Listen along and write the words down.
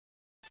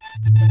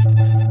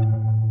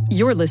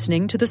You're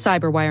listening to the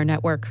Cyberwire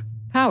Network,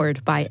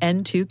 powered by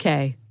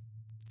N2K.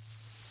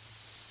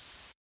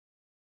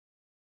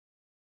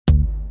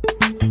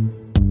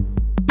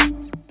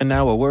 And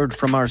now a word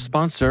from our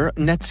sponsor,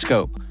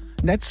 Netskope.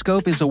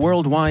 Netskope is a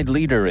worldwide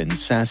leader in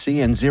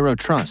SASE and Zero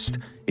Trust.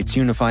 Its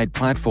unified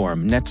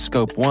platform,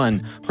 Netskope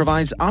One,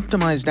 provides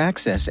optimized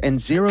access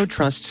and Zero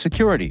Trust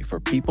security for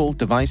people,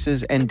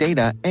 devices, and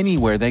data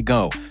anywhere they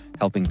go,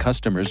 helping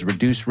customers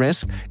reduce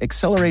risk,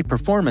 accelerate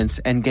performance,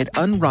 and get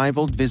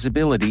unrivaled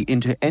visibility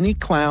into any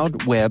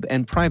cloud, web,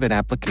 and private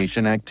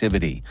application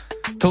activity.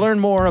 To learn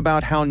more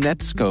about how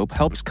Netskope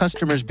helps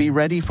customers be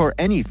ready for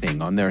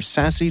anything on their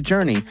SASE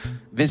journey,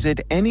 visit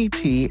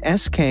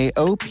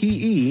netskope.com.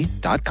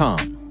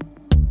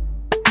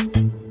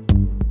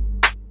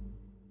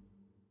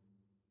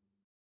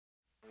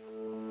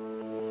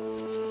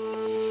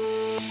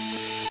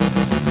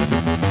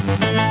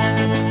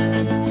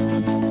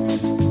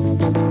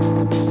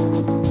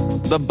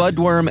 The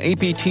Buckworm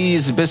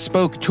APT's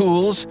bespoke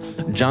tools.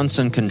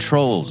 Johnson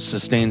Controls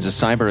sustains a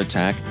cyber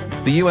attack.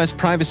 The U.S.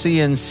 Privacy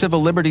and Civil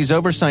Liberties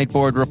Oversight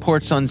Board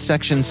reports on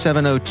Section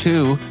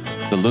 702,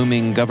 the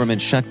looming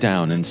government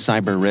shutdown and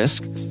cyber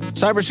risk.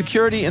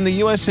 Cybersecurity in the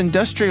U.S.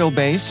 industrial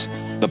base.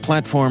 The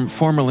platform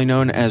formerly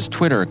known as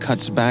Twitter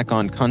cuts back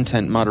on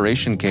content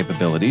moderation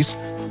capabilities.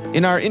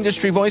 In our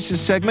Industry Voices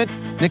segment,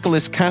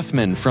 Nicholas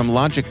Kathman from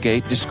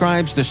LogicGate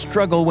describes the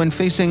struggle when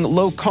facing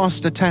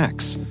low-cost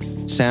attacks.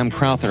 Sam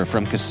Crowther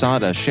from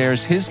Casada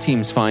shares his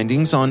team's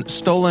findings on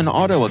stolen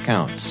auto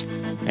accounts.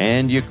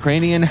 And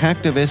Ukrainian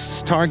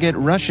hacktivists target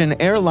Russian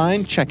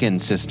airline check-in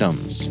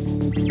systems.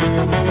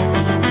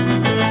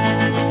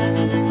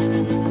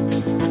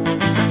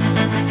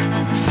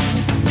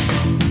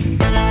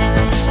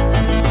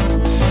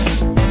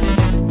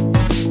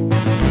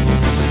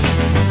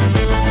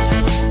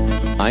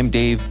 I'm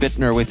Dave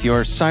Bittner with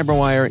your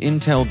Cyberwire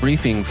Intel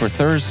briefing for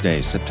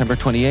Thursday, September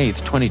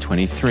 28th,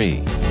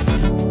 2023.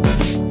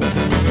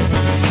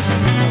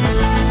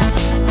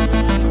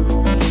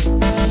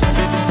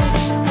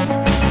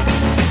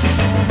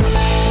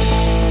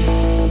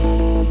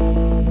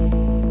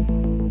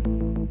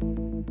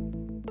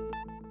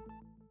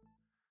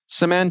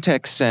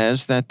 Symantec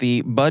says that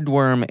the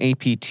Buckworm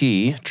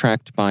APT,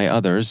 tracked by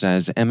others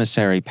as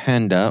Emissary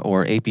Panda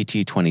or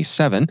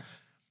APT-27,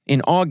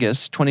 in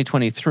August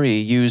 2023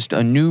 used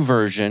a new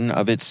version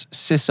of its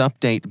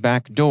sysupdate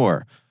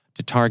backdoor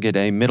to target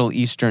a Middle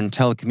Eastern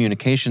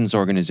telecommunications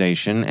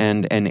organization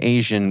and an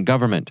Asian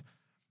government.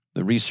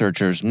 The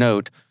researchers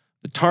note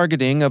the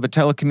targeting of a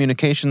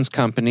telecommunications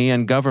company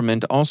and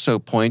government also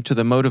point to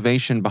the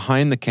motivation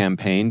behind the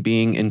campaign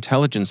being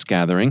intelligence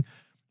gathering,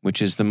 which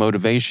is the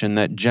motivation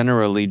that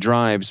generally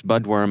drives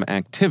Buckworm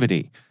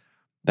activity.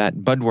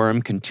 That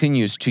Buckworm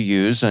continues to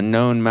use a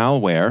known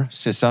malware,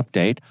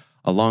 sysupdate,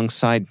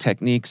 alongside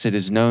techniques it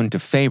is known to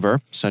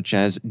favor, such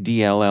as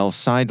DLL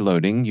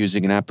sideloading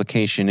using an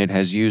application it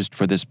has used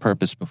for this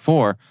purpose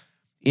before,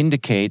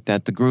 indicate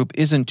that the group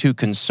isn't too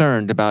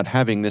concerned about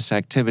having this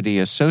activity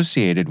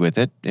associated with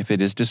it if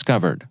it is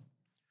discovered.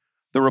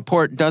 The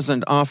report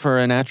doesn't offer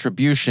an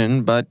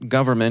attribution, but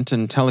government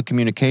and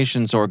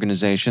telecommunications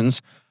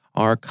organizations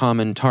are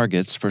common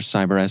targets for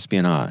cyber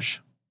espionage.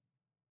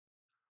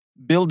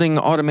 Building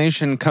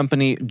automation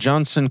company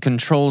Johnson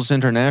Controls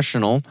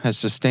International has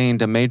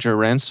sustained a major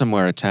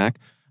ransomware attack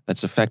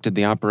that's affected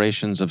the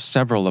operations of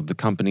several of the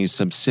company's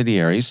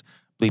subsidiaries,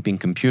 Bleeping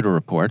Computer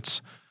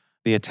reports.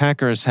 The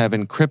attackers have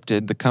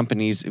encrypted the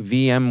company's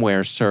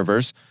VMware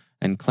servers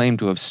and claim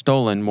to have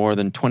stolen more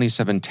than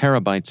 27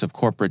 terabytes of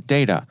corporate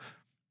data.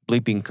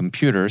 Bleeping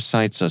Computer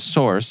cites a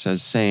source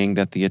as saying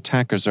that the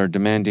attackers are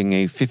demanding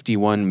a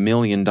 $51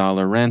 million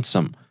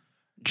ransom.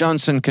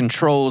 Johnson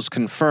Controls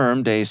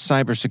confirmed a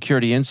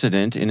cybersecurity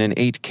incident in an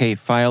 8K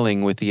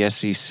filing with the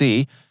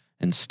SEC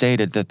and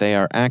stated that they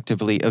are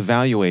actively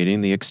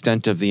evaluating the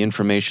extent of the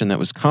information that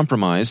was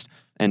compromised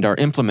and are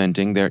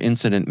implementing their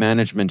incident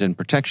management and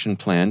protection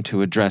plan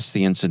to address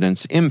the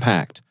incident's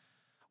impact.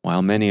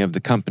 While many of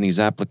the company's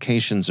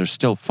applications are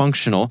still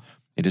functional,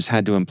 it has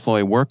had to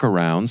employ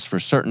workarounds for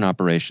certain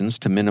operations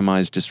to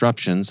minimize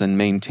disruptions and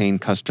maintain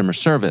customer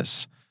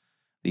service.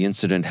 The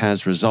incident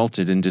has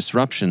resulted in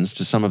disruptions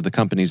to some of the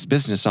company's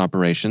business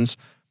operations,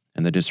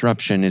 and the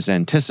disruption is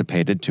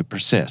anticipated to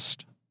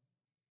persist.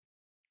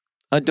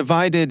 A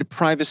divided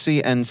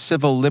Privacy and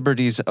Civil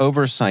Liberties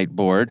Oversight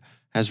Board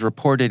has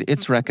reported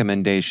its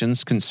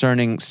recommendations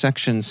concerning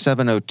Section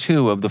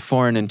 702 of the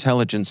Foreign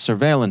Intelligence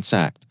Surveillance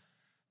Act.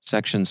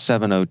 Section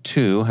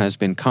 702 has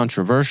been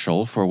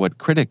controversial for what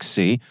critics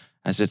see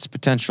as its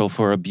potential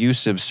for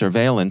abusive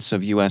surveillance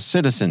of U.S.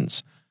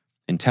 citizens.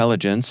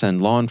 Intelligence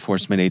and law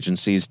enforcement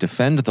agencies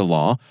defend the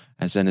law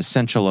as an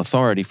essential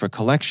authority for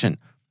collection,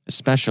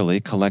 especially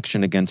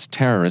collection against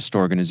terrorist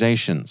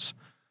organizations.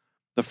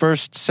 The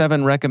first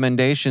 7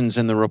 recommendations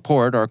in the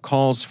report are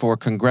calls for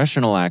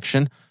congressional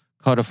action,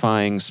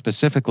 codifying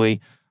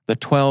specifically the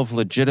 12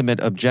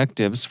 legitimate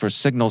objectives for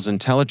signals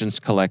intelligence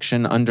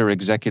collection under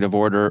Executive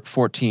Order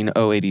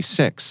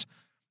 14086.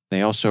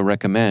 They also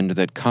recommend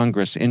that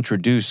Congress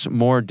introduce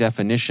more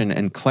definition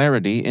and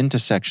clarity into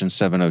Section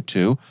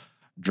 702,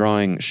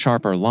 drawing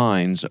sharper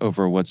lines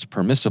over what's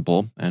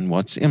permissible and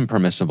what's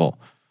impermissible.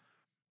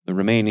 The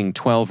remaining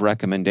 12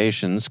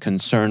 recommendations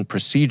concern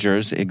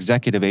procedures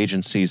executive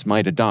agencies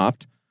might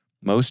adopt.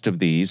 Most of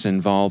these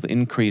involve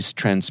increased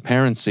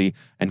transparency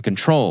and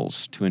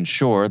controls to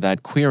ensure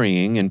that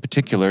querying in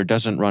particular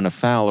doesn't run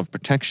afoul of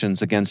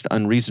protections against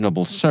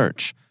unreasonable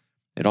search.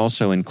 It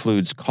also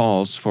includes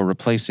calls for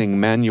replacing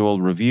manual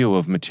review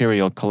of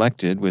material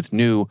collected with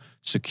new,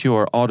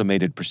 secure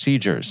automated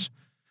procedures.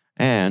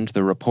 And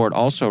the report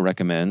also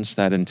recommends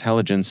that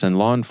intelligence and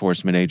law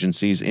enforcement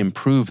agencies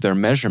improve their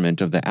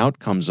measurement of the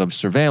outcomes of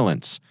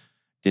surveillance.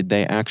 Did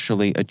they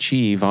actually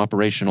achieve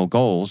operational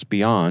goals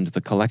beyond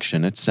the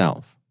collection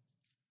itself?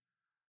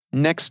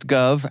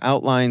 NextGov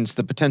outlines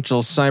the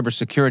potential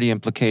cybersecurity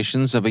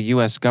implications of a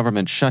U.S.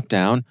 government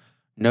shutdown,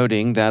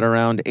 noting that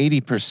around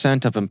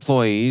 80% of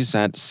employees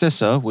at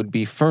CISA would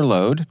be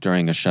furloughed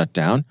during a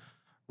shutdown.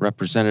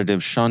 Representative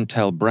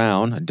Shontel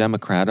Brown, a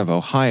Democrat of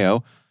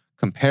Ohio,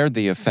 compared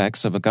the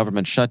effects of a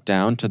government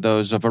shutdown to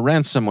those of a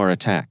ransomware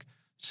attack,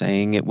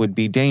 saying it would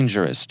be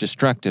dangerous,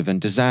 destructive, and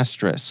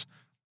disastrous.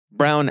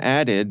 Brown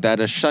added that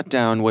a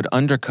shutdown would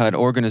undercut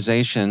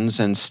organizations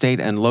and state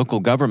and local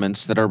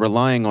governments that are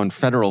relying on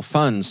federal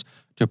funds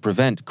to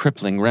prevent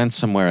crippling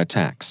ransomware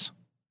attacks.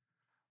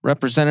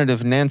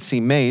 Representative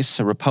Nancy Mace,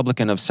 a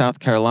Republican of South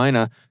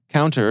Carolina,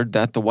 countered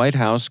that the White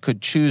House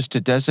could choose to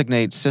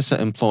designate CISA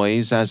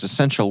employees as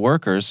essential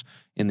workers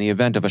in the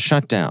event of a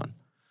shutdown.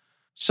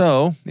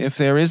 So, if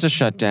there is a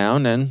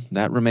shutdown, and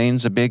that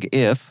remains a big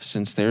if,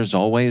 since there's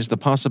always the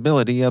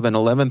possibility of an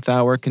 11th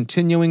hour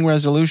continuing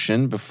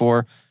resolution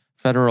before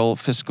federal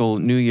fiscal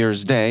New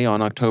Year's Day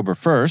on October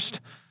 1st,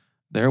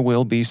 there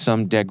will be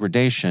some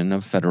degradation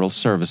of federal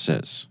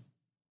services.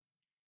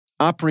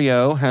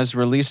 Aprio has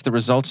released the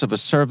results of a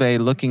survey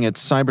looking at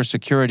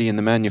cybersecurity in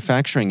the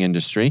manufacturing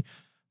industry,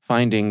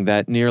 finding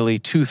that nearly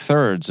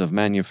 2/3 of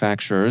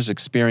manufacturers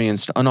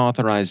experienced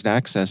unauthorized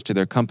access to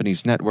their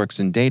company's networks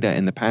and data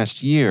in the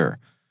past year.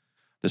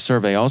 The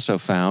survey also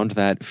found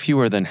that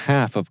fewer than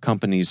half of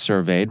companies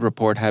surveyed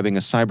report having a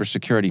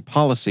cybersecurity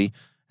policy,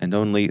 and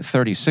only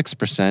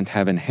 36%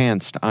 have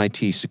enhanced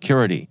IT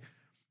security.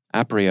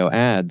 Aprio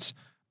adds,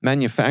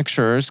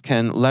 manufacturers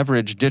can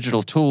leverage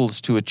digital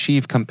tools to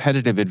achieve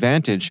competitive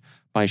advantage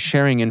by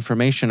sharing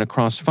information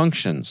across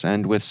functions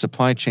and with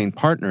supply chain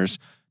partners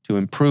to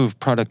improve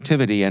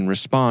productivity and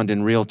respond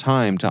in real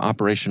time to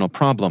operational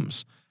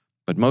problems.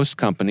 But most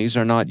companies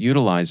are not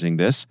utilizing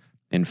this.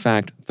 In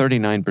fact,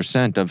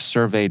 39% of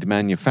surveyed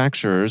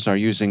manufacturers are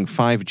using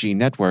 5G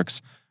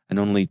networks, and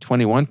only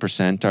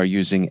 21% are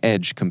using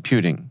edge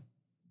computing.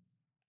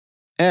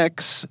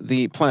 X,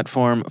 the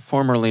platform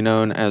formerly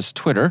known as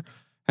Twitter,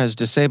 has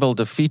disabled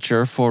a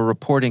feature for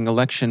reporting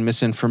election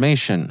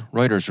misinformation,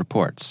 Reuters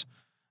reports.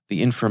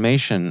 The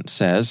information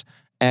says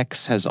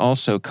X has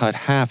also cut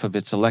half of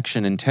its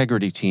election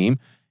integrity team,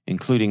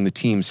 including the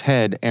team's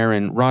head,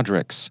 Aaron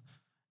Rodrigues.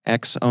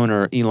 X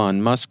owner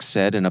Elon Musk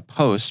said in a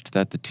post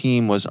that the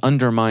team was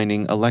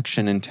undermining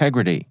election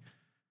integrity.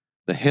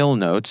 The Hill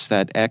notes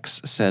that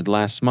X said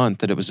last month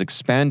that it was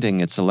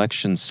expanding its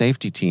election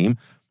safety team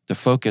to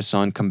focus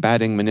on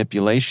combating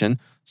manipulation,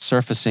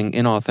 surfacing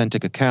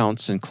inauthentic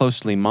accounts, and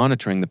closely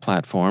monitoring the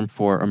platform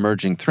for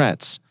emerging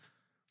threats.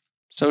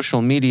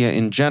 Social media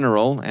in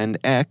general, and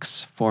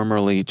X,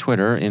 formerly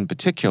Twitter in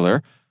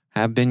particular,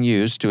 have been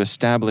used to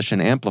establish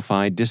and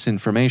amplify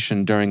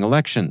disinformation during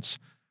elections.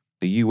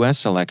 The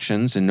U.S.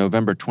 elections in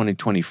November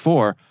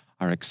 2024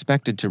 are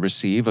expected to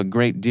receive a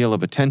great deal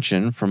of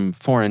attention from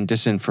foreign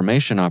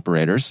disinformation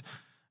operators,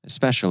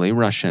 especially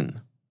Russian.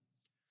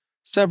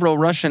 Several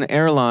Russian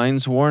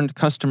airlines warned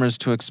customers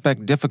to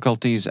expect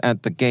difficulties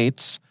at the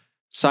gates.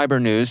 Cyber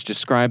News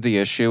described the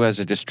issue as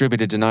a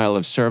distributed denial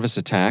of service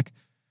attack.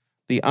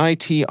 The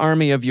IT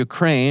Army of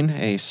Ukraine,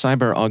 a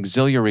cyber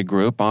auxiliary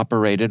group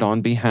operated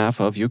on behalf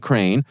of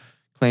Ukraine,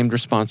 claimed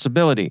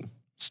responsibility,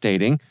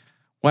 stating,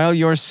 "While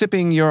you're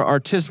sipping your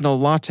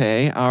artisanal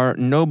latte, our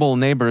noble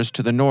neighbors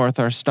to the north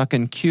are stuck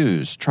in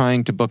queues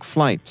trying to book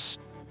flights.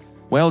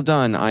 Well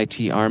done,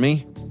 IT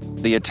Army.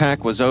 The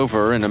attack was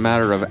over in a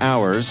matter of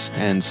hours,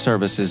 and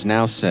service is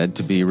now said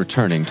to be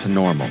returning to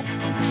normal."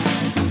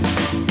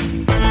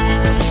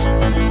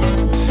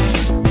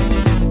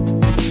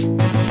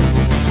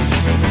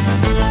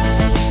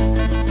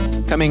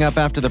 Coming up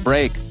after the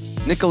break,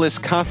 Nicholas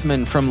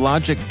Kaufman from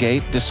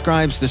LogicGate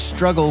describes the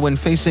struggle when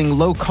facing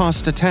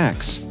low-cost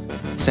attacks.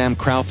 Sam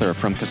Crowther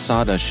from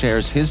Casada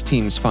shares his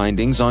team's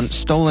findings on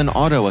stolen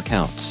auto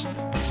accounts.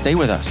 Stay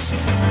with us.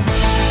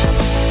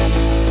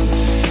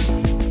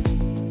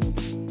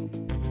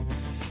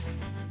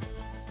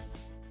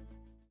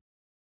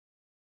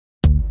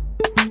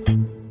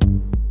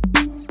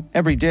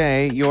 Every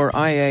day, your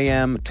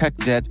IAM tech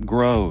debt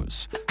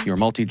grows. Your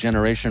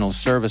multi-generational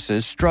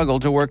services struggle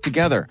to work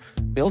together.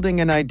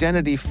 Building an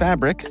identity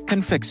fabric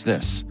can fix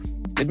this.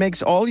 It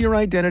makes all your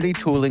identity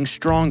tooling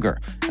stronger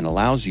and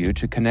allows you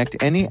to connect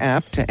any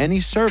app to any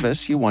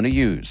service you want to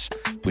use.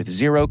 with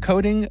zero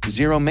coding,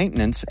 zero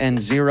maintenance,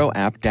 and zero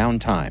app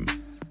downtime.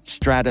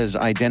 Strata's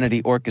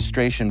identity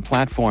orchestration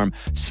platform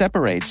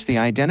separates the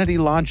identity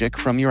logic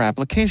from your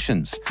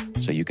applications,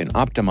 so you can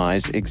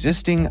optimize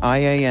existing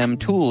IAM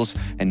tools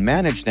and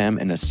manage them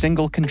in a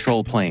single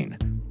control plane.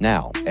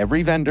 Now,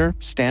 every vendor,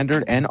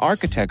 standard, and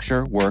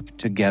architecture work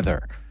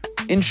together.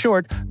 In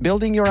short,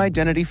 building your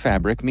identity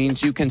fabric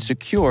means you can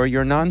secure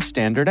your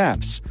non-standard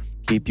apps,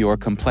 keep your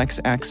complex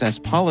access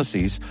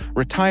policies,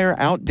 retire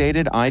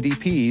outdated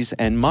IDPs,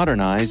 and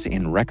modernize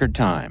in record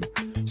time.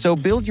 So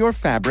build your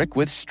fabric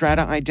with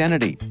Strata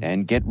Identity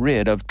and get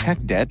rid of tech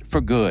debt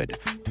for good.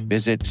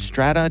 Visit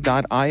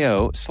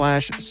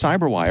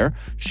strata.io/cyberwire,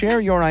 share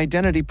your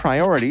identity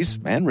priorities,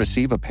 and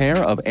receive a pair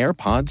of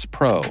AirPods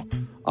Pro.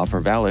 Offer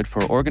valid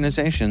for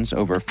organizations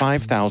over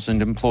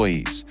 5,000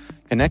 employees.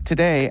 Connect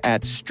today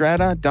at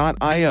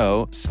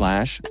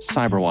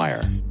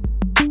strata.io/cyberwire.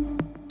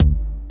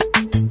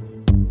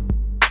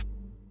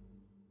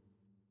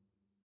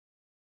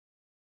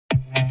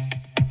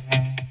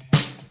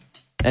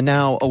 And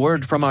now, a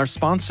word from our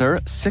sponsor,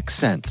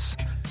 6sense.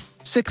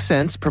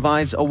 6sense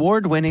provides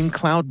award-winning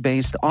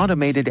cloud-based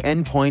automated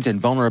endpoint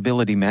and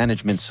vulnerability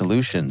management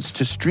solutions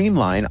to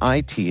streamline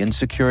IT and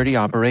security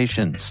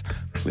operations.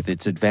 With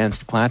its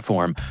advanced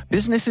platform,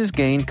 businesses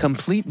gain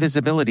complete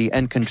visibility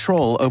and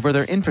control over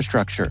their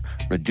infrastructure,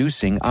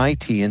 reducing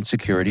IT and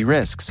security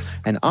risks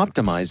and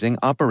optimizing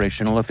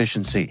operational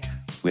efficiency.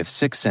 With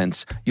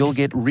 6sense, you'll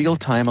get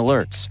real-time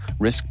alerts,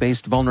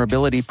 risk-based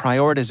vulnerability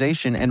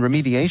prioritization and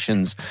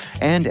remediations,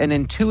 and an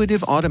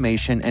intuitive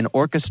automation and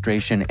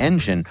orchestration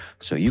engine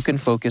so you can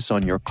focus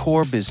on your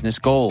core business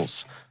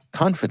goals,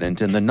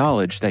 confident in the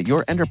knowledge that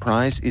your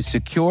enterprise is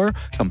secure,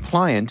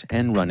 compliant,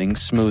 and running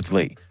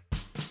smoothly.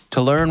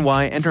 To learn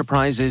why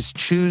enterprises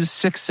choose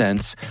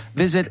 6sense,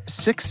 visit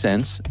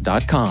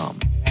 6sense.com.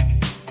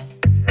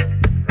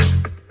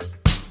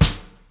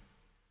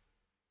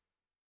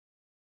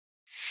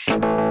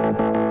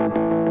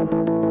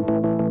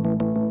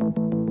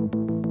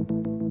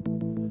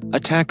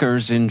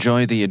 Attackers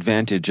enjoy the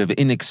advantage of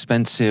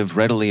inexpensive,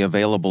 readily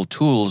available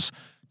tools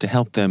to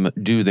help them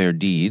do their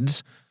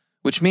deeds,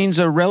 which means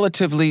a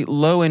relatively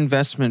low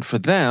investment for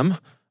them,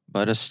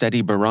 but a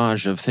steady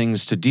barrage of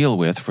things to deal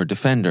with for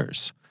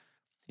defenders.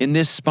 In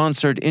this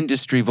sponsored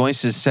Industry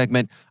Voices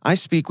segment, I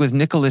speak with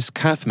Nicholas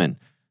Kathman,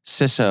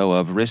 CISO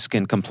of risk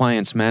and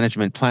compliance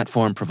management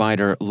platform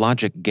provider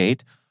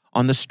LogicGate,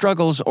 on the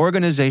struggles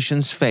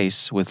organizations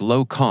face with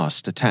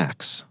low-cost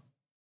attacks.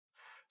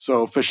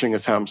 So phishing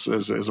attempts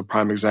is a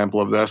prime example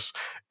of this.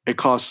 It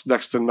costs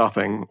next to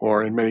nothing,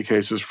 or in many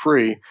cases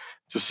free,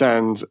 to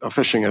send a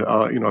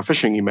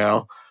phishing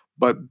email.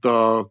 But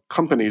the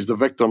companies, the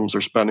victims,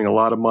 are spending a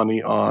lot of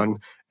money on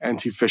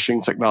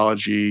anti-phishing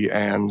technology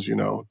and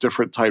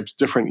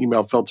different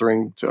email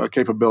filtering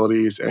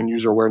capabilities and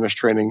user awareness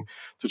training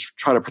to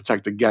try to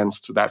protect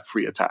against that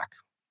free attack.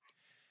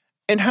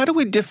 And how do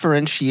we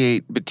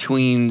differentiate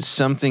between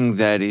something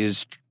that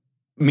is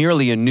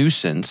merely a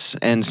nuisance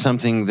and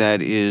something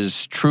that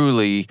is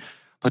truly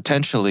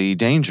potentially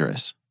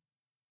dangerous?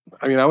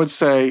 I mean, I would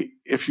say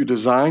if you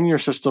design your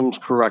systems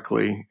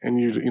correctly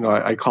and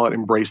I call it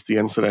embrace the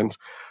incident,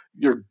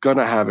 you're going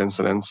to have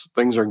incidents.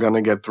 Things are going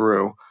to get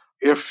through.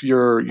 If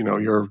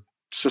your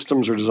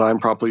systems are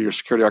designed properly, your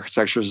security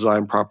architecture is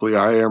designed properly,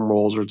 IAM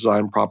roles are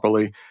designed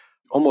properly,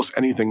 almost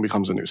anything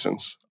becomes a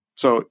nuisance.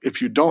 So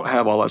if you don't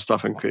have all that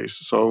stuff in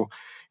place,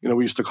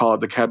 we used to call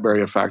it the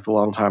Cadbury effect a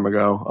long time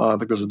ago. I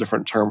think there's a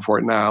different term for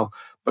it now,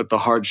 but the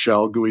hard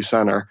shell GUI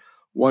center.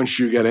 Once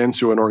you get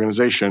into an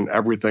organization,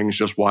 everything's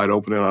just wide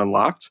open and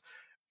unlocked.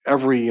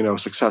 Every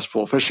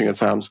successful phishing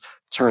attempt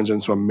turns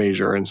into a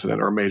major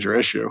incident or a major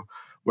issue.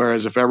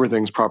 Whereas if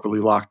everything's properly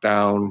locked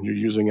down, you're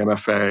using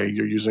MFA,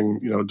 you're using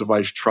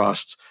device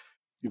trust,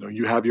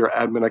 you have your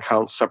admin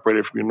accounts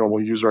separated from your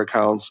normal user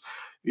accounts,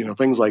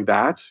 things like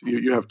that.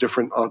 You have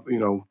different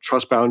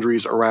trust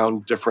boundaries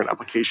around different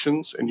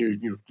applications, and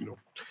you've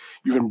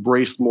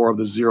embraced more of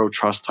the zero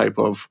trust type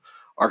of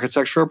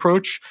architecture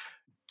approach.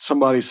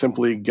 Somebody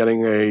simply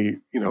getting the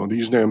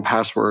username and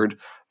password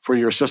for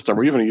your system,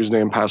 or even a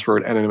username and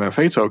password and an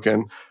MFA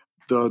token,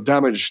 the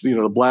damage,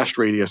 the blast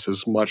radius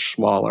is much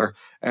smaller,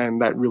 and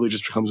that really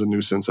just becomes a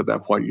nuisance at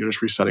that point. You're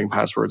just resetting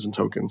passwords and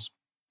tokens.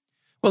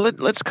 Well,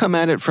 let's come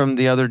at it from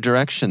the other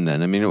direction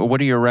then. I mean,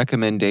 what are your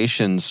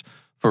recommendations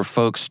for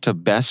folks to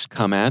best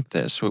come at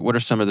this? What are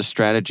some of the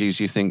strategies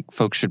you think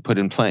folks should put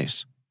in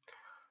place?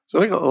 So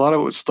I think a lot of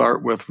it would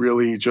start with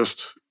really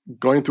just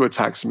going through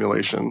attack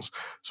simulations.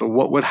 So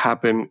what would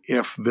happen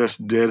if this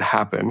did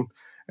happen,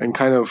 and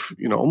kind of,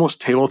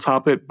 almost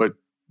tabletop it, but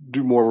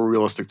do more of a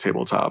realistic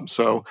tabletop.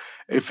 So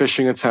a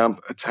phishing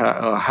attempt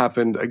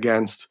happened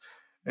against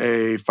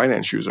a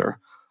finance user.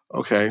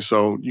 Okay,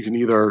 so you can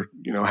either,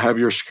 have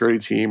your security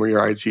team or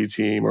your IT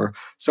team or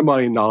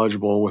somebody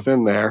knowledgeable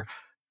within there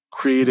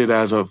create it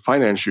as a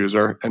finance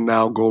user and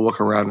now go look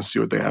around and see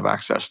what they have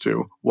access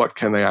to. What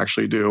can they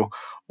actually do?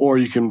 Or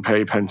you can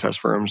pay pen test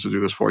firms to do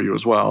this for you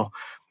as well.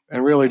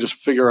 And really just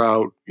figure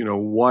out,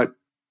 what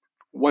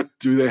what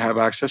do they have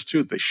access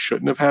to they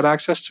shouldn't have had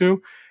access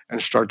to,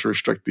 and start to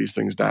restrict these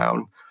things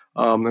down.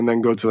 And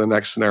then go to the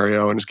next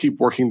scenario and just keep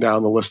working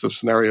down the list of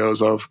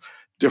scenarios of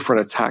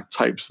different attack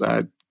types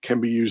that can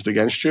be used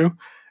against you.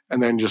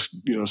 And then just,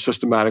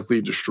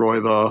 systematically destroy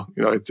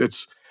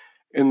it's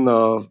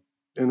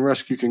in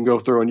Risk, you can go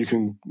through and you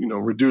can,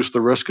 reduce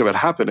the risk of it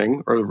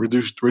happening, or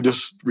reduce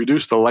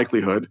the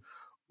likelihood,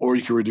 or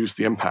you can reduce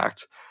the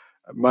impact.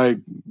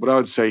 What I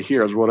would say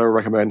here is, what I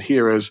recommend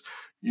here is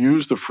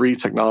use the free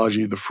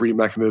technology, the free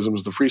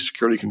mechanisms, the free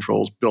security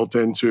controls built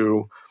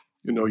into,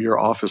 your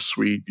Office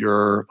suite,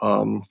 your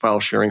file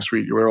sharing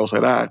suite, your whatever else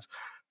like that,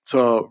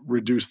 to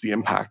reduce the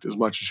impact as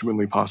much as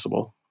humanly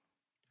possible.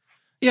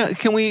 Yeah,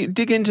 can we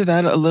dig into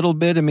that a little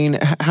bit? I mean,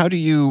 how do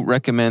you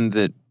recommend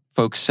that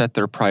folks set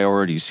their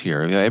priorities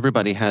here?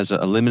 Everybody has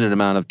a limited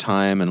amount of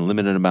time and a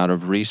limited amount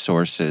of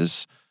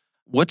resources.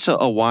 What's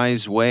a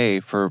wise way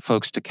for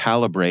folks to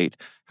calibrate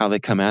how they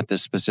come at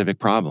this specific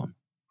problem?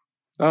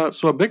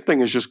 So a big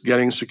thing is just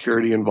getting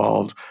security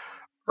involved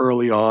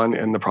early on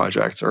in the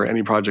project, or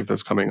any project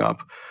that's coming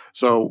up.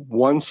 So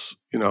once,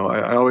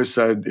 I always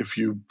said, if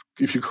you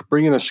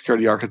bring in a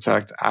security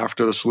architect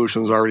after the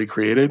solution is already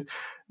created,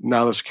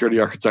 now the security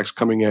architect's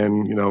coming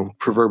in,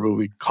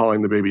 proverbially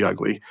calling the baby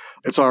ugly.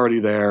 It's already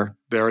there.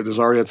 There's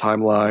already a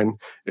timeline.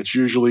 It's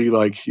usually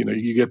like,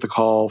 you get the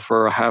call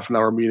for a half an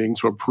hour meeting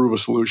to approve a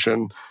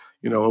solution,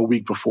 a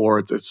week before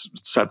it's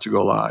set to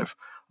go live.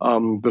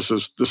 This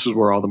is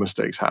where all the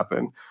mistakes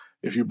happen.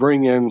 If you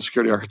bring in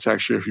security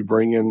architecture, if you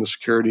bring in the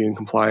security and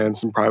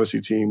compliance and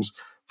privacy teams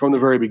from the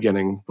very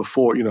beginning,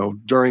 before,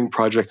 during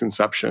project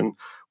inception,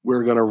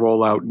 we're going to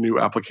roll out new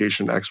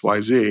application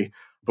XYZ,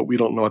 but we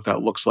don't know what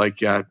that looks like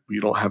yet. We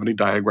don't have any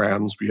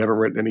diagrams. We haven't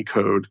written any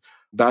code.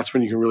 That's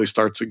when you can really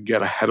start to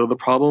get ahead of the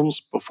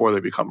problems before they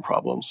become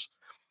problems.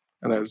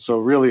 And so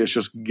really it's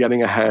just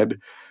getting ahead,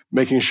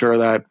 making sure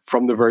that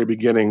from the very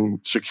beginning,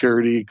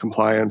 security,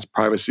 compliance,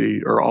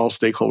 privacy are all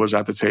stakeholders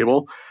at the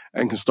table,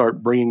 and can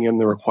start bringing in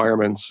the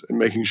requirements and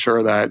making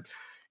sure that,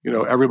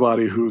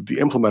 everybody who the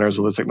implementers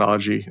of the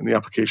technology and the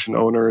application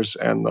owners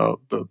and all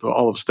of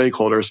the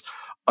stakeholders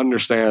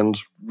understand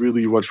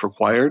really what's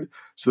required,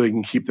 so they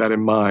can keep that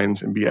in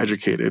mind and be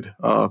educated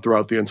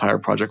throughout the entire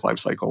project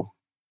lifecycle.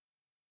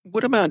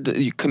 What about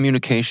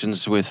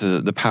communications with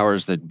the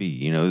powers that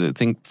be?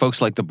 Think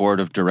folks like the board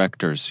of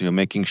directors,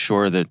 making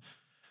sure that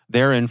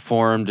they're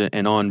informed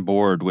and on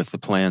board with the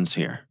plans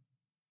here.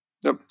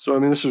 Yep. So,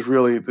 this is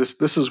really,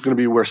 this is going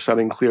to be where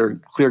setting clear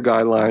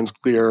guidelines,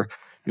 clear,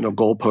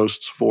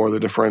 goalposts for the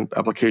different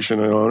application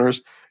and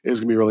owners is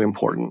going to be really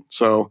important.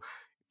 So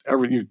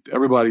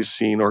everybody's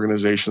seen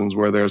organizations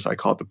where there's, I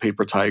call it the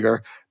paper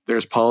tiger.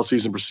 There's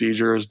policies and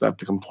procedures that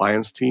the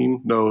compliance team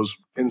knows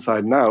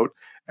inside and out,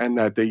 and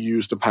that they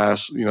use to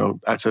pass,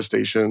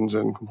 attestations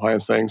and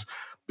compliance things.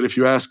 But if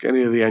you ask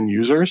any of the end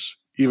users,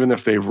 even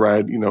if they've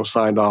read,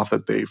 signed off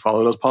that they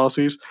follow those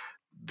policies,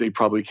 they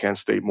probably can't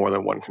state more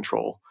than one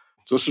control.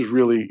 So this is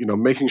really,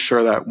 making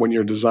sure that when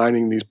you're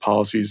designing these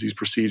policies, these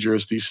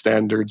procedures, these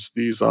standards,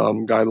 these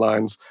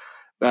guidelines,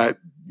 that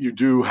you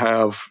do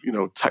have,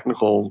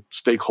 technical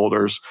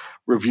stakeholders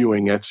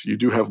reviewing it. You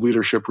do have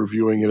leadership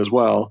reviewing it as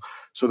well,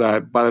 so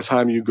that by the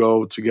time you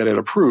go to get it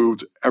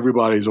approved,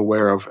 everybody's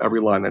aware of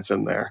every line that's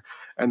in there,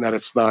 and that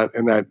it's not,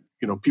 and that,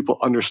 people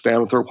understand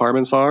what the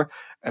requirements are,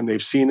 and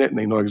they've seen it, and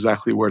they know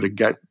exactly where to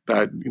get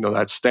that,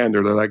 that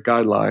standard or that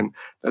guideline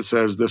that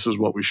says this is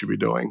what we should be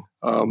doing.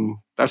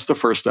 That's the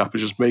first step,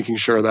 is just making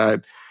sure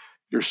that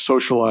you're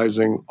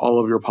socializing all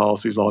of your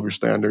policies, all of your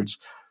standards,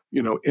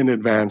 in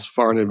advance,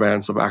 far in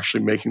advance of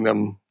actually making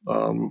them,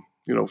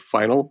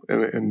 final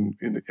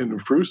in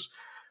proofs.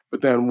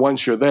 But then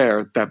once you're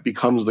there, that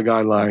becomes the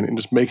guideline, and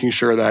just making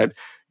sure that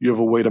you have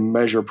a way to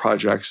measure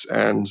projects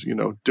and,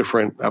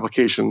 different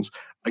applications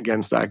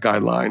against that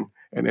guideline.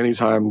 And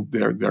anytime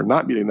they're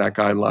not meeting that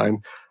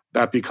guideline,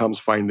 that becomes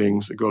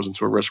findings. It goes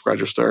into a risk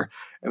register,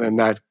 and then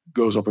that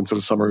goes up into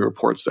the summary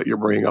reports that you're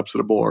bringing up to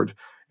the board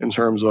in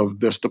terms of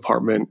this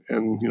department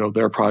and,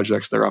 their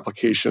projects, their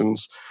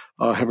applications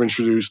have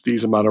introduced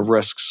these amount of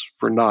risks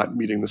for not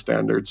meeting the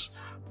standards.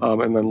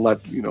 And then let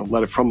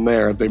it from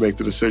there, they make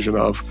the decision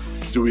of,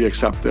 do we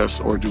accept this,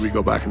 or do we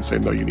go back and say,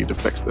 no, you need to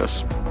fix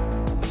this?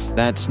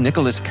 That's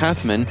Nicholas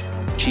Kathman,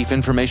 Chief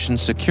Information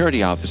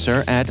Security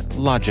Officer at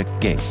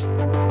LogicGate.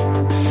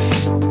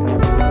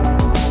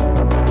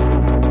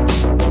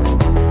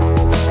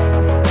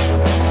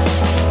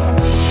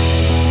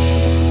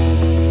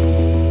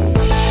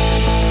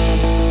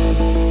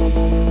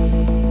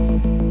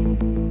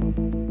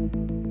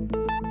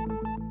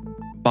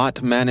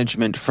 Bot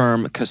management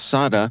firm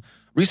Casada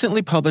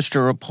recently published a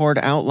report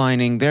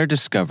outlining their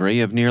discovery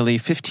of nearly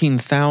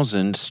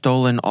 15,000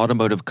 stolen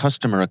automotive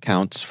customer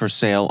accounts for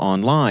sale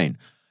online,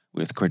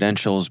 with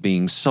credentials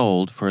being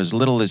sold for as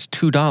little as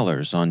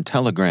 $2 on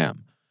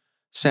Telegram.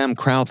 Sam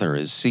Crowther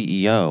is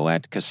CEO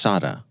at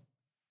Casada.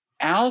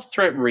 Our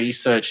threat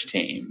research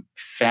team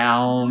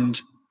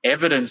found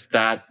evidence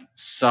that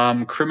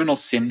some criminal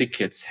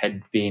syndicates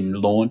had been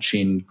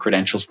launching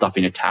credential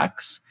stuffing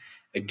attacks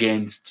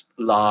against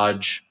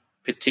large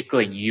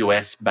particularly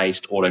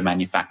US-based auto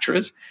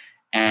manufacturers,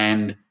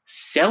 and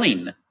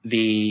selling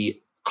the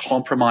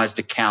compromised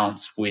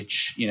accounts,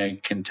 which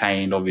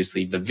contained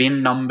obviously the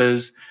VIN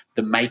numbers,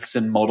 the makes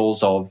and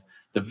models of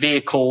the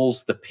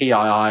vehicles, the PII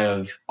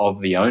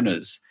of the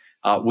owners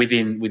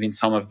within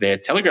some of their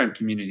Telegram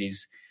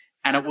communities,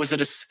 and it was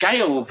at a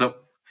scale that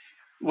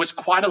was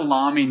quite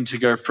alarming to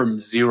go from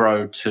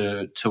zero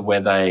to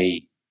where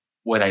they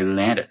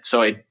landed.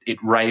 So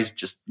it raised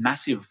just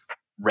massive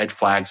red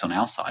flags on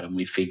our side, and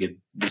we figured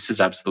this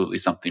is absolutely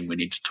something we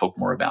need to talk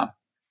more about.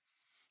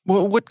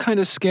 Well, what kind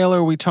of scale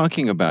are we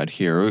talking about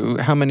here?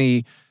 How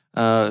many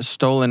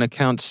stolen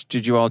accounts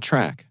did you all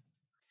track?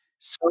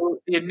 So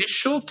the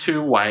initial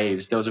 2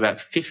 waves, there was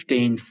about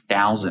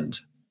 15,000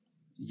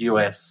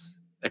 US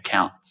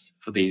accounts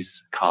for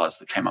these cars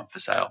that came up for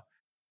sale.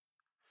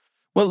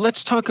 Well,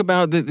 let's talk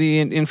about the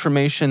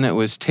information that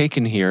was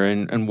taken here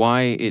and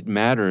why it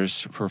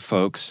matters for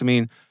folks. I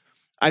mean,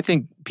 I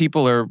think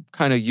people are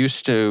kind of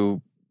used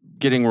to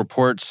getting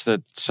reports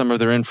that some of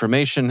their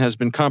information has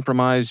been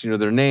compromised,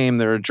 their name,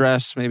 their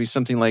address, maybe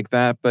something like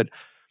that. But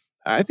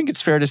I think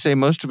it's fair to say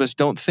most of us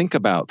don't think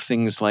about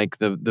things like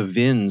the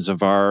VINs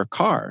of our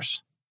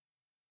cars.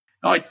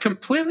 I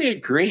completely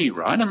agree,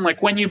 right? And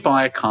like when you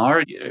buy a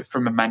car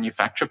from a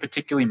manufacturer,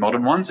 particularly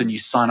modern ones, and you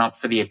sign up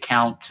for the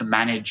account to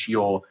manage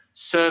your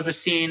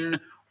servicing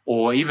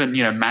or even,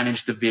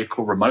 manage the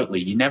vehicle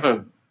remotely, you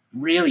never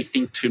really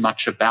think too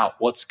much about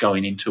what's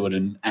going into it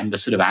and the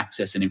sort of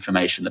access and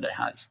information that it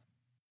has.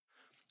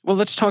 Well,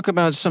 let's talk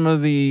about some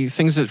of the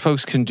things that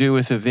folks can do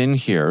with a VIN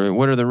here.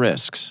 What are the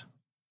risks?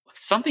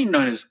 Something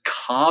known as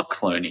car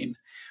cloning,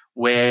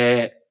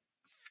 where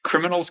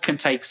criminals can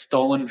take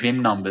stolen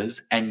VIN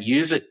numbers and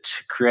use it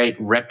to create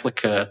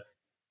replica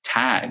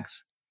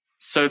tags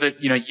so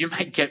that, you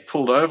may get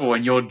pulled over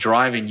when you're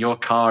driving your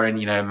car in,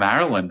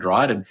 Maryland,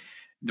 right? And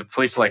the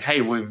police are like,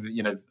 hey, we've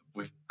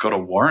got a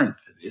warrant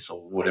for this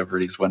or whatever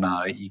it is when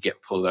you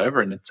get pulled over.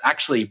 And it's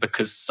actually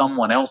because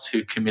someone else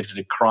who committed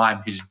a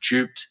crime who's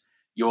duped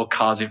your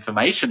car's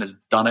information has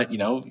done it,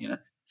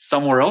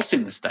 somewhere else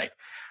in the state,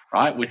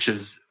 right? Which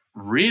is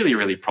really,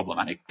 really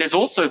problematic. There's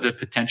also the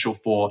potential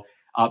for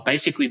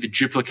basically the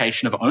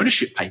duplication of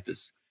ownership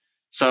papers.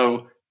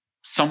 So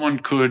someone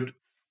could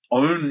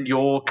own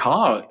your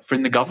car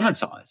from the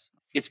government's eyes.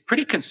 It's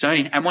pretty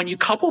concerning. And when you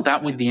couple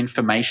that with the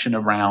information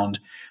around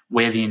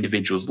where the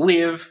individuals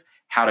live,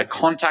 how to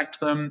contact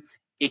them,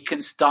 it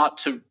can start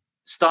to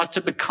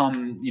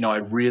become,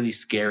 a really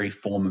scary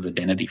form of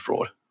identity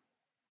fraud.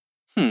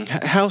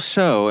 How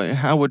so?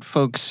 How would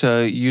folks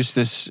use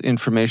this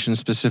information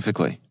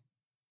specifically?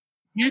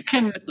 You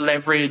can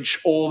leverage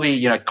all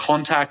the,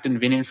 contact and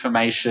VIN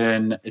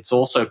information. It's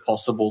also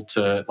possible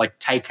to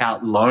take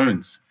out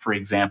loans, for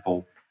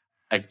example,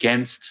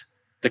 against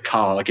the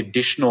car,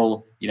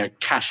 additional,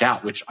 cash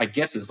out, which I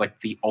guess is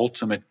the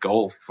ultimate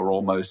goal for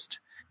almost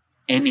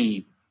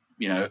any,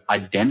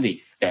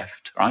 identity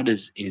theft, right?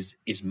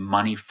 Is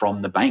money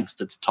from the banks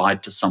that's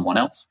tied to someone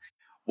else.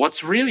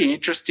 What's really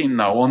interesting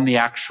though on the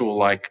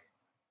actual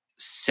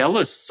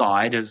seller's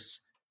side is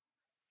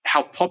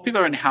how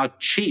popular and how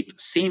cheap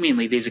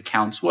seemingly these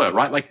accounts were,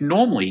 right?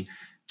 Normally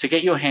to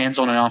get your hands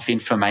on enough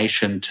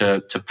information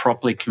to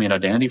properly commit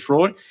identity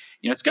fraud,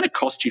 it's going to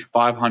cost you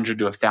 $500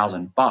 to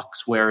 $1,000.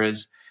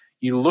 Whereas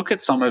you look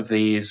at some of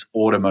these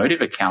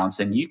automotive accounts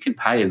and you can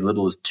pay as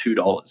little as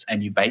 $2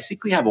 and you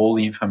basically have all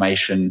the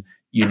information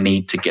you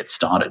need to get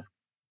started.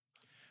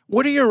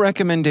 What are your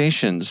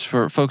recommendations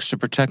for folks to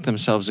protect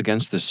themselves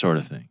against this sort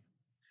of thing?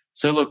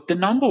 So look, the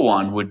number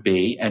one would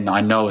be, and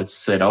I know it's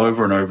said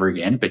over and over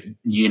again, but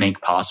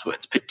unique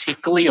passwords,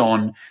 particularly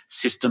on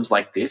systems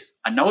like this.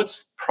 I know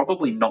it's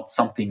probably not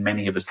something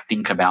many of us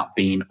think about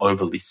being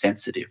overly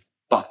sensitive,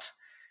 but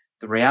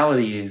the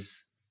reality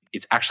is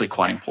it's actually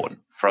quite important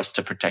for us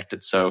to protect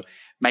it. So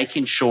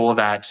making sure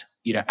that,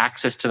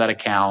 access to that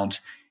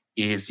account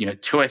is,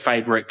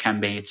 2FA where it can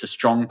be, it's a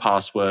strong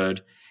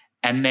password.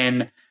 And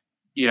then,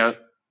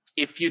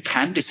 if you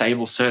can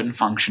disable certain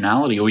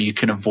functionality or you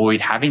can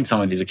avoid having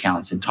some of these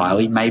accounts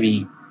entirely,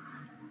 maybe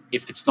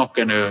if it's not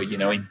going to,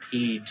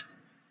 impede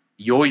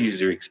your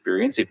user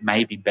experience, it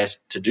may be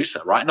best to do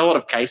so, right? In a lot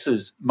of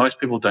cases, most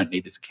people don't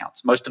need these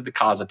accounts. Most of the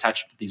cars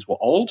attached to these were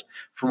old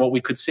from what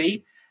we could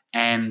see,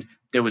 and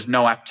there was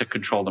no app to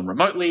control them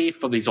remotely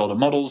for these older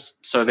models.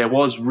 So there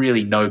was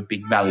really no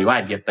big value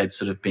add, yet they'd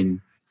sort of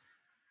been,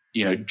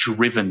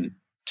 driven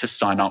to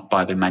sign up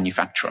by the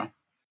manufacturer.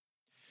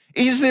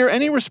 Is there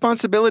any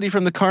responsibility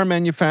from the car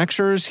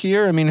manufacturers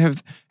here? I mean,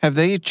 have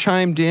they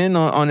chimed in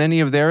on any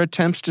of their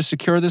attempts to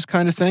secure this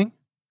kind of thing?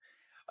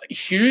 A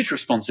huge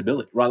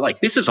responsibility, right?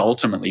 This is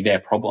ultimately their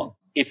problem.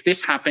 If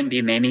this happened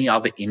in any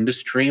other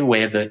industry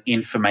where the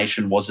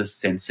information was as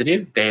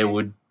sensitive, there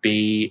would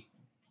be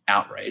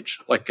outrage.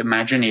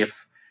 Imagine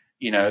if,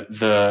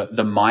 the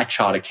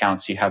MyChart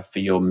accounts you have for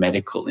your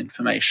medical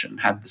information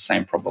had the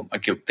same problem.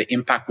 The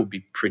impact would be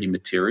pretty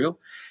material.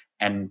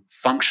 And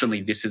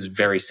functionally, this is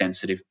very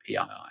sensitive PII.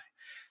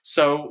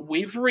 So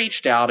we've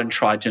reached out and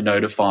tried to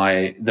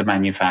notify the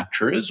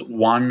manufacturers.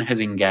 One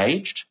has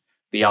engaged,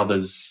 the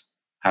others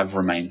have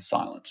remained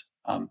silent.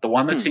 The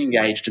one that's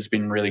engaged has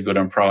been really good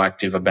and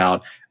proactive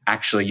about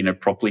actually,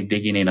 properly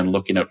digging in and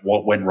looking at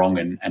what went wrong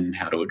and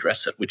how to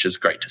address it, which is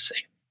great to see.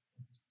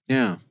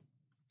 Yeah.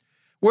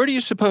 Where do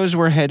you suppose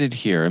we're headed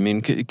here? I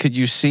mean, could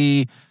you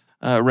see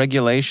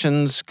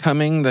regulations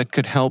coming that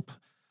could help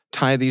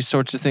tie these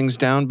sorts of things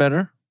down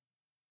better?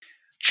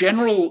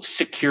 General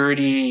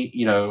security,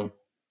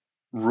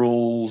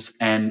 rules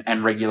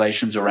and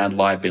regulations around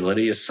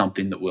liability is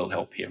something that will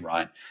help here,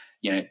 right?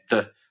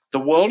 The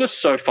world is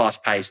so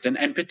fast-paced,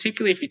 and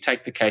particularly if you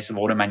take the case of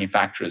auto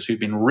manufacturers who've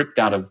been ripped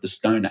out of the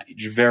Stone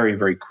Age very,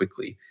 very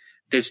quickly.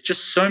 There's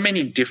just so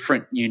many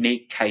different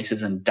unique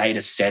cases and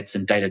data sets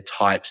and data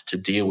types to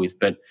deal with.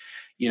 But,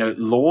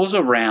 laws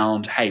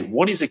around, hey,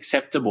 what is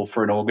acceptable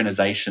for an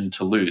organization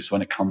to lose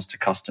when it comes to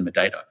customer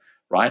data,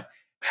 right?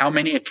 How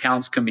many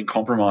accounts can be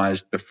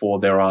compromised before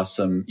there are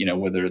some,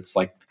 whether it's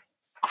like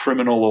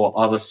criminal or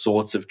other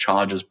sorts of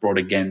charges brought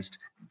against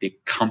the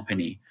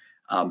company.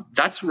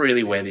 That's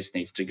really where this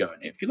needs to go.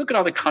 And if you look at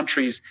other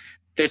countries,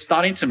 they're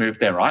starting to move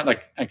there, right?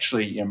 Like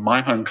actually,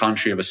 my home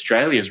country of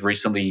Australia has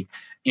recently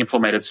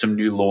implemented some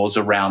new laws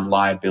around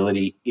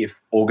liability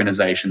if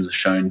organizations are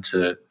shown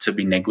to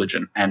be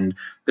negligent. And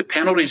the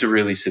penalties are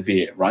really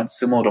severe, right?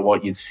 Similar to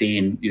what you'd see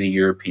in the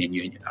European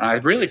Union. And I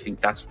really think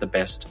that's the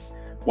best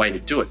way to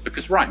do it,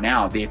 because right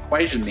now the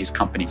equation these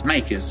companies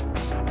make is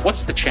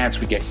what's the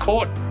chance we get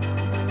caught?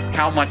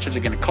 How much is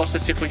it going to cost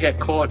us if we get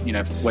caught?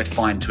 We're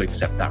fine to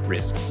accept that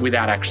risk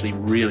without actually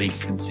really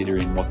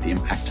considering what the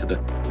impact to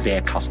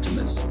their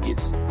customers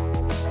is.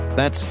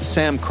 That's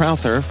Sam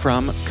Crowther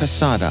from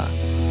Casada.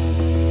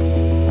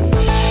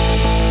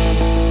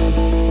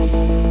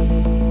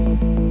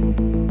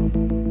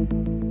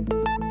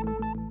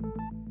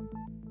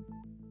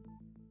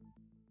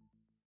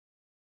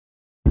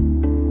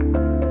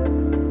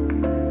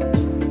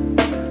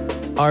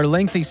 Are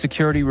lengthy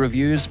security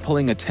reviews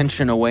pulling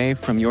attention away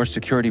from your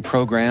security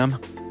program?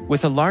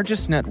 With the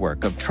largest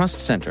network of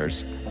trust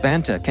centers,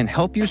 Vanta can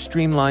help you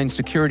streamline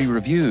security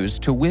reviews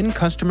to win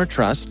customer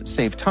trust,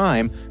 save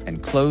time,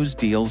 and close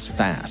deals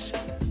fast.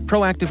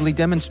 Proactively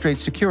demonstrate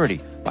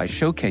security by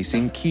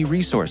showcasing key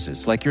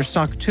resources like your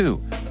SOC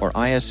 2 or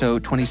ISO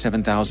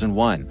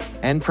 27001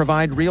 and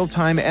provide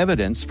real-time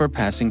evidence for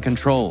passing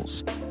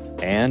controls.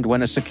 And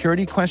when a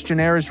security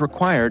questionnaire is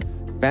required,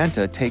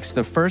 Vanta takes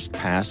the first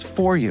pass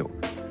for you.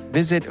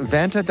 Visit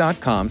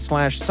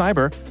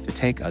vanta.com/cyber to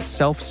take a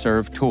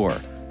self-serve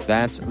tour.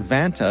 That's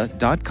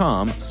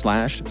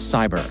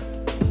vanta.com/cyber.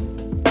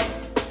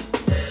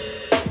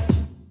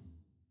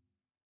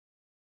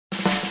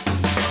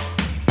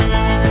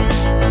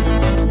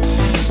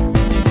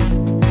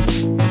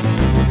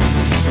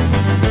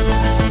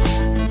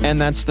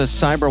 And that's the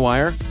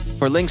Cyberwire.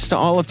 For links to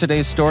all of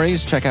today's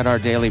stories, check out our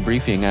daily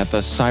briefing at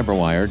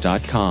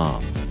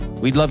thecyberwire.com.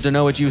 We'd love to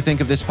know what you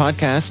think of this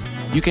podcast.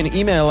 You can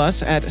email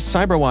us at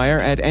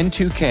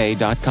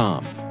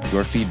cyberwire@n2k.com.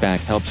 Your feedback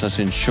helps us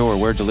ensure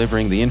we're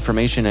delivering the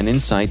information and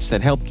insights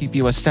that help keep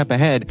you a step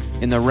ahead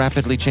in the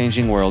rapidly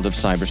changing world of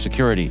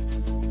cybersecurity.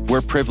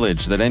 We're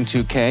privileged that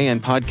N2K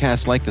and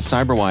podcasts like the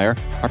Cyberwire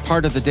are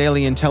part of the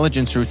daily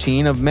intelligence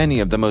routine of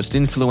many of the most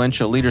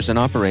influential leaders and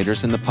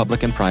operators in the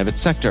public and private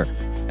sector,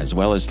 as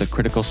well as the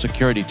critical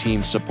security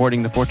teams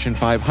supporting the Fortune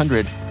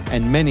 500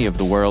 and many of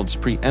the world's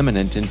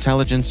preeminent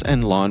intelligence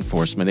and law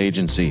enforcement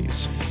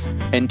agencies.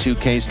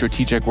 N2K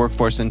Strategic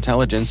Workforce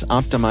Intelligence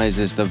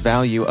optimizes the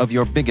value of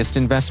your biggest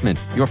investment,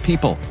 your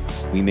people.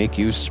 We make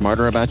you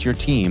smarter about your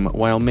team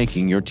while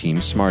making your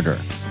team smarter.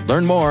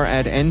 Learn more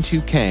at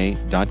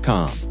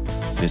n2k.com.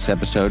 This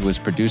episode was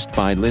produced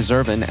by Liz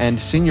Irvin and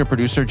senior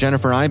producer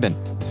Jennifer Iben.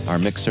 Our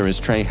mixer is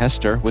Trey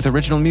Hester with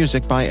original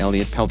music by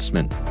Elliot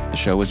Peltzman. The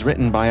show was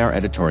written by our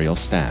editorial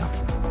staff.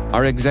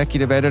 Our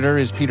executive editor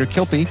is Peter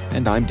Kilpie,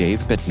 and I'm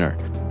Dave Bittner.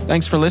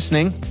 Thanks for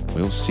listening.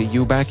 We'll see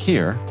you back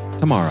here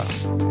tomorrow.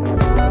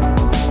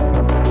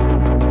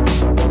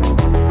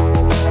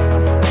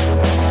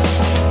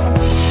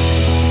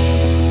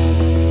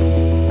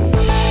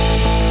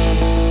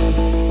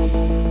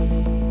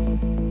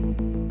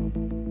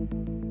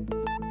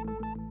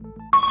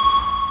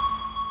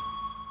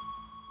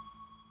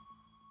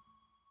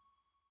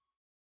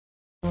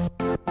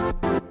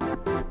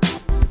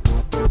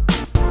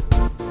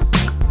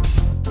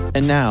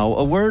 And now,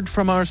 a word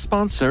from our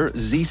sponsor,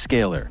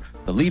 Zscaler,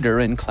 the leader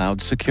in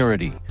cloud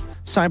security.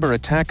 Cyber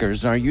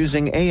attackers are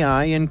using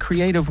AI in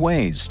creative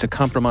ways to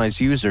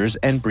compromise users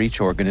and breach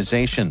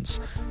organizations.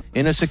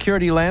 In a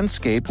security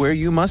landscape where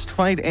you must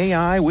fight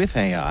AI with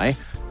AI,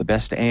 the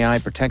best AI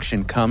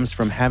protection comes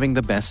from having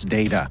the best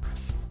data.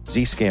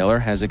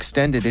 Zscaler has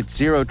extended its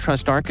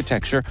zero-trust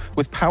architecture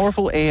with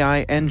powerful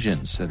AI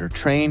engines that are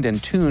trained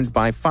and tuned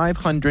by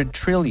 500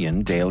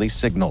 trillion daily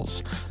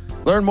signals.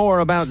 Learn more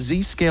about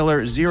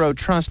Zscaler Zero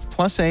Trust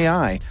Plus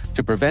AI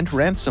to prevent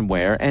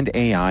ransomware and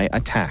AI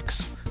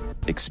attacks.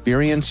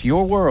 Experience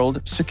your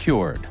world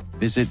secured.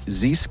 Visit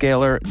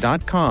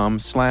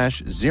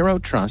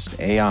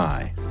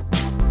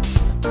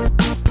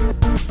zscaler.com/zerotrustai.